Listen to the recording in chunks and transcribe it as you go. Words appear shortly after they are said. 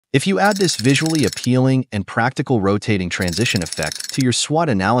If you add this visually appealing and practical rotating transition effect to your SWOT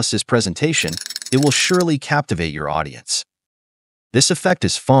analysis presentation, it will surely captivate your audience. This effect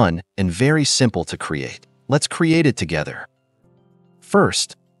is fun and very simple to create. Let's create it together.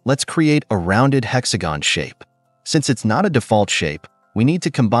 First, let's create a rounded hexagon shape. Since it's not a default shape, we need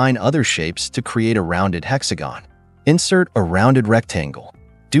to combine other shapes to create a rounded hexagon. Insert a rounded rectangle.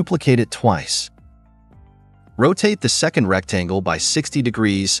 Duplicate it twice. Rotate the second rectangle by 60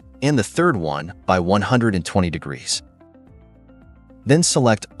 degrees and the third one by 120 degrees. Then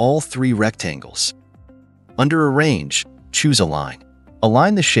select all three rectangles. Under Arrange, choose Align.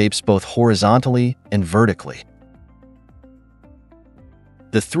 Align the shapes both horizontally and vertically.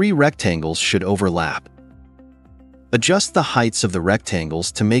 The three rectangles should overlap. Adjust the heights of the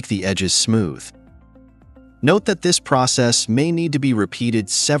rectangles to make the edges smooth. Note that this process may need to be repeated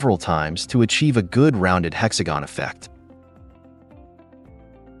several times to achieve a good rounded hexagon effect.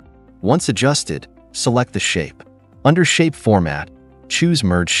 Once adjusted, select the shape. Under Shape Format, choose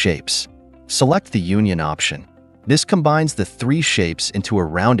Merge Shapes. Select the Union option. This combines the three shapes into a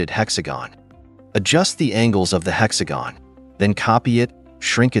rounded hexagon. Adjust the angles of the hexagon, then copy it,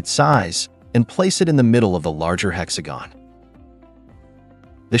 shrink its size, and place it in the middle of the larger hexagon.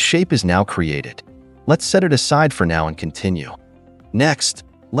 The shape is now created. Let's set it aside for now and continue. Next,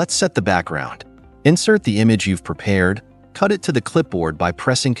 let's set the background. Insert the image you've prepared, cut it to the clipboard by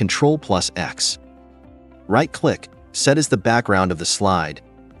pressing Ctrl+X. Right-click, set as the background of the slide.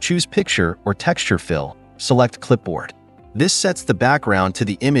 Choose Picture or Texture Fill, select Clipboard. This sets the background to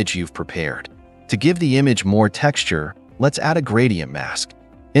the image you've prepared. To give the image more texture, let's add a gradient mask.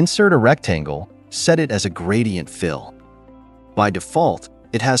 Insert a rectangle, set it as a gradient fill. By default,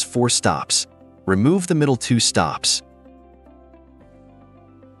 it has 4 stops. Remove the middle 2 stops.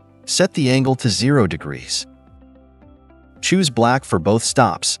 Set the angle to 0 degrees. Choose black for both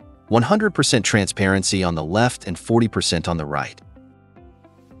stops, 100% transparency on the left and 40% on the right.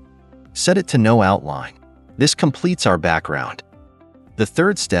 Set it to no outline. This completes our background. The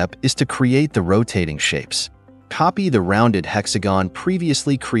third step is to create the rotating shapes. Copy the rounded hexagon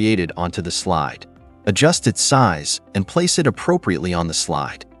previously created onto the slide. Adjust its size and place it appropriately on the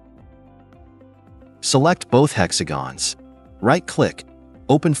slide. Select both hexagons. Right-click,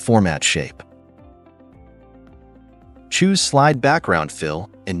 open Format Shape. Choose Slide Background Fill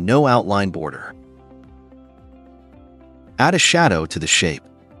and No Outline Border. Add a shadow to the shape.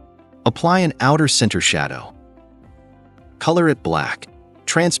 Apply an outer center shadow. Color it black.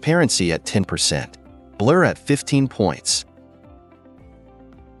 Transparency at 10%. Blur at 15 points.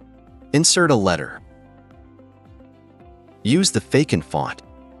 Insert a letter. Use the Facon font.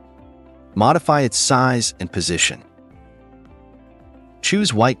 Modify its size and position.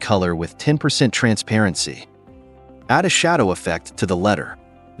 Choose white color with 10% transparency. Add a shadow effect to the letter.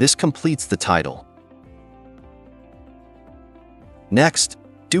 This completes the title. Next,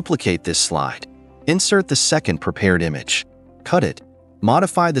 duplicate this slide. Insert the second prepared image. Cut it.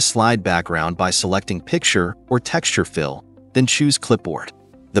 Modify the slide background by selecting Picture or Texture Fill, then choose Clipboard.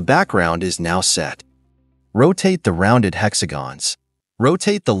 The background is now set. Rotate the rounded hexagons.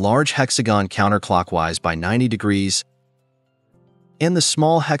 Rotate the large hexagon counterclockwise by 90 degrees and the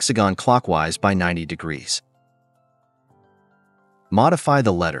small hexagon clockwise by 90 degrees. Modify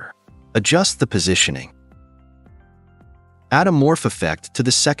the letter. Adjust the positioning. Add a Morph Effect to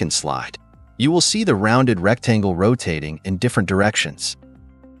the second slide. You will see the rounded rectangle rotating in different directions.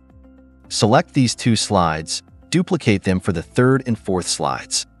 Select these 2 slides, duplicate them for the third and fourth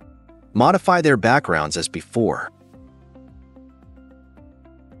slides. Modify their backgrounds as before.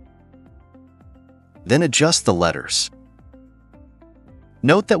 Then adjust the letters.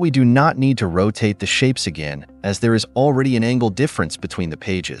 Note that we do not need to rotate the shapes again, as there is already an angle difference between the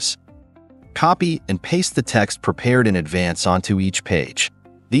pages. Copy and paste the text prepared in advance onto each page.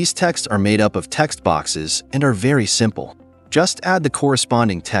 These texts are made up of text boxes and are very simple. Just add the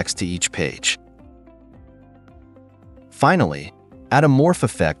corresponding text to each page. Finally, add a Morph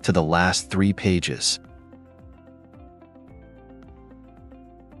Effect to the last 3 pages.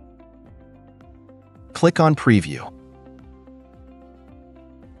 Click on Preview.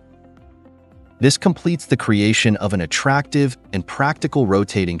 This completes the creation of an attractive and practical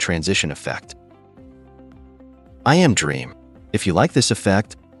rotating transition effect. I am Dream. If you like this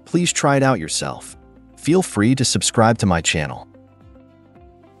effect, please try it out yourself. Feel free to subscribe to my channel.